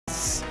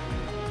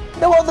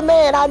No other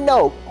man I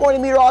know.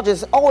 Morning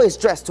meteorologist always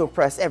dressed to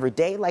impress every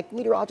day, like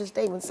meteorologist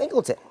Damon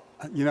Singleton.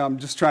 You know, I'm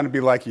just trying to be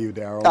like you,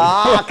 Daryl.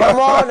 Ah, come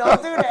on,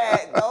 don't do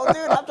that. Don't do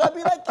that. I'm trying to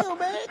be like you,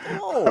 man.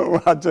 Come on.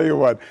 Well, I'll tell you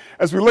what,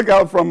 as we look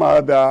out from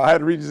the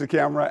Hyatt Regency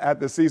camera at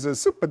the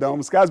Caesars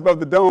Superdome, skies above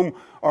the dome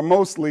are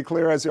mostly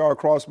clear as they are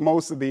across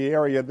most of the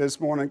area this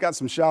morning. Got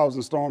some showers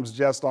and storms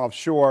just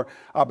offshore,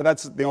 but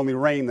that's the only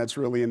rain that's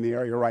really in the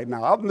area right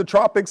now. Out in the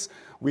tropics,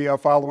 we are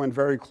following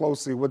very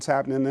closely what's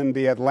happening in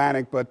the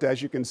Atlantic, but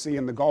as you can see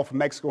in the Gulf of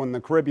Mexico and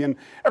the Caribbean,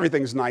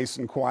 everything's nice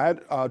and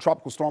quiet.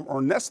 Tropical storm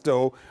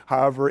Ernesto,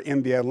 however,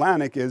 in the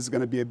Atlantic is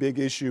going to be a big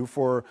issue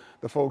for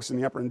the folks in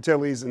the Upper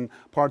Antilles and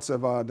parts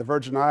of the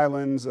Virgin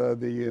Islands,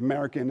 the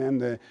American and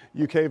the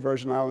UK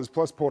Virgin Islands,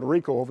 plus Puerto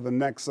Rico over the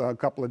next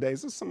couple of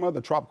days. There's some other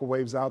tropical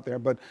waves out there,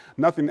 but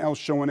nothing else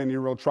showing any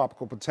real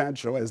tropical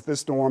potential as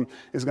this storm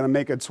is going to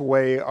make its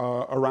way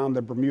around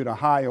the Bermuda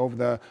High over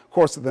the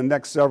course of the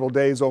next several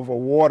days over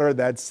water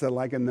that's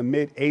like in the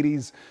mid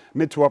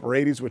to upper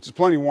 80s, which is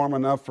plenty warm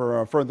enough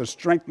for further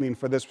strengthening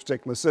for this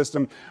particular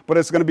system. But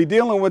it's going to be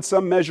dealing with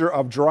some measure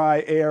of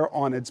dry air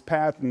on its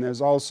path, and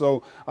there's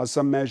also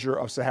some measure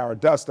of Sahara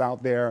dust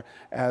out there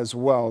as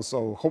well.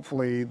 So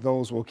hopefully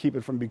those will keep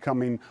it from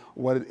becoming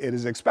what it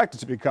is expected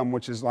to become,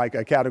 which is like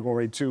a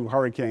Category 2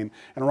 hurricane.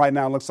 And right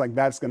now it looks like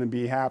that's going to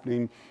be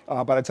happening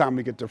by the time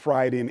we get to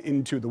Friday and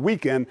into the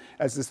weekend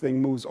as this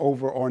thing moves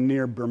over or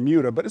near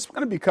Bermuda. But it's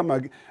going to become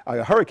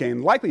a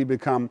hurricane, likely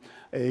become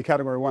a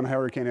Category 1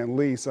 hurricane at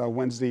least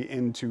Wednesday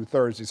into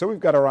Thursday. So we've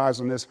got our eyes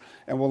on this,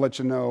 and we'll let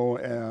you know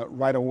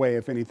right away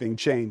if anything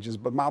changes.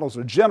 But models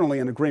are generally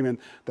in agreement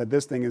that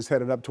this thing is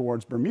headed up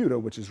towards Bermuda,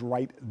 which is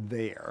right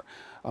there.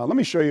 Let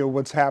me show you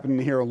what's happening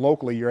here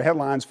locally. Your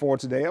headlines for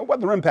today, a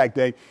weather impact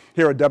day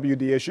here at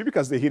WDSU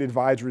because the heat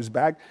advisory is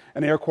back.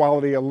 An air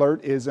quality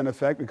alert is in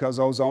effect because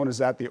ozone is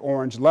at the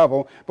orange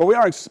level. But we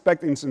are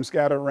expecting some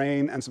scattered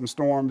rain and some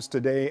storms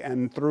today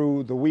and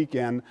through the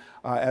weekend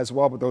as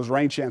well. But those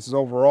rain chances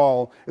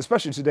overall,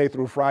 especially today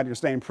through Friday, are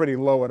staying pretty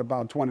low at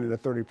about 20 to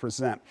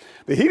 30%.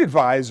 The heat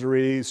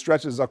advisory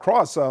stretches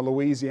across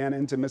Louisiana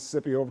into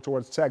Mississippi over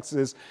towards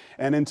Texas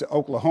and into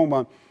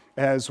Oklahoma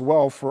as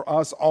well. For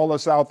us, all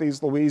of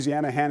southeast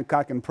Louisiana,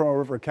 Hancock and Pearl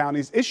River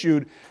counties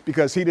issued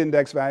because heat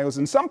index values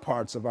in some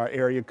parts of our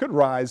area could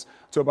rise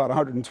to about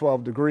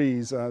 112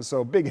 degrees.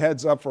 So big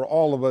heads up for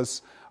all of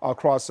us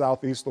across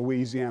southeast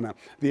Louisiana.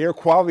 The air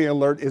quality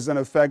alert is in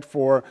effect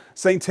for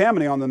St.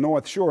 Tammany on the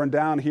North Shore and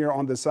down here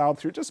on the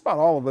South Shore. Just about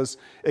all of us,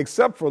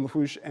 except for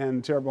Lafourche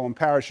and Terrebonne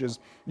parishes,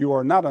 you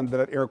are not under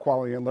that air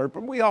quality alert,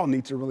 but we all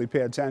need to really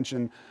pay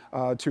attention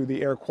to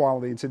the air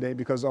quality today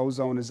because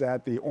ozone is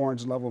at the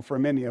orange level for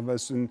many of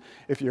us. And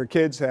if your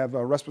kids have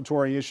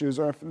respiratory issues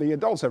or if the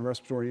adults have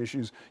respiratory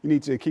issues, you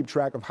need to keep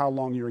track of how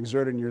long you're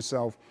exerting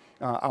yourself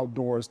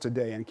outdoors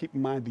today. And keep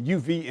in mind the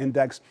UV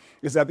index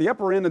is at the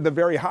upper end of the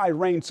very high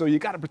range, so you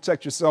got to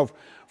protect yourself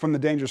from the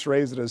dangerous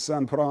rays of the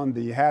sun. Put on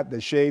the hat, the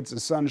shades, the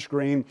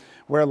sunscreen,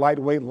 wear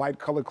lightweight, light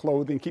colored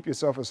clothing, keep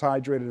yourself as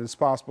hydrated as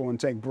possible, and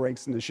take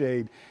breaks in the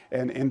shade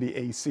and in the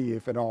AC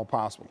if at all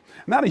possible.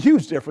 Not a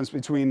huge difference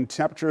between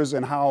temperatures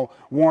and how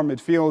warm it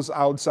feels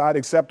outside,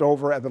 except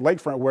over at the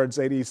lakefront where it's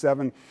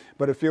 87,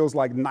 but it feels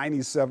like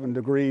 97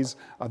 degrees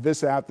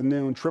this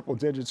afternoon. Triple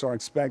digits are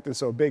expected,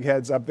 so big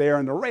heads up there.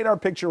 And the radar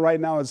picture right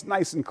now is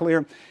nice and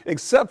clear,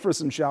 except for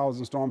some showers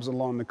and storms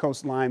along the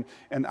coastline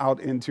and out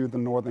into the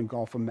northern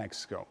Gulf of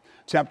Mexico.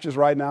 Temperatures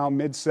right now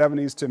mid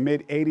 70s to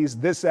mid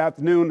 80s. This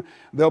afternoon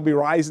they'll be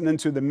rising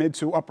into the mid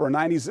to upper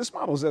 90s. This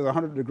model is at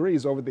 100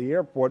 degrees over the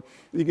airport.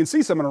 You can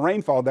see some of the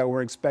rainfall that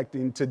we're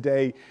expecting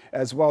today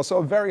as well. So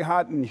a very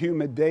hot and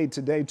humid day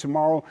today.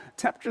 Tomorrow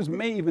temperatures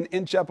may even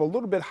inch up a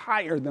little bit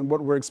higher than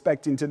what we're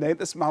expecting today.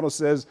 This model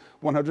says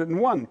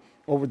 101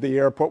 over the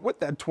airport with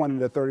that 20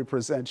 to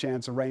 30%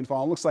 chance of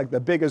rainfall. It looks like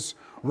the biggest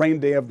rain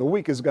day of the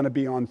week is going to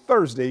be on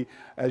Thursday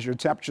as your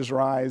temperatures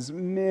rise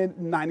mid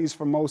 90s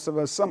for most of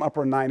us, some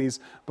upper 90s,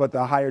 but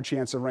the higher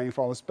chance of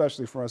rainfall,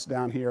 especially for us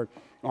down here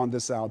on the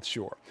South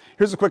Shore.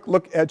 Here's a quick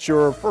look at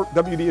your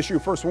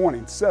WDSU First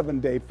Warning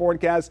 7-day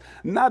forecast.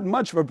 Not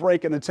much of a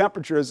break in the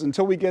temperatures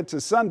until we get to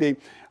Sunday.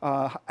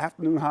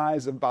 Afternoon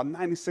highs of about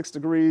 96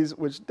 degrees,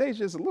 which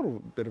Deja is a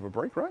little bit of a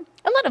break, right?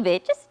 A little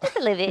bit, just a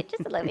little bit,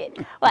 just a little bit.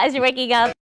 Well, as you're waking up,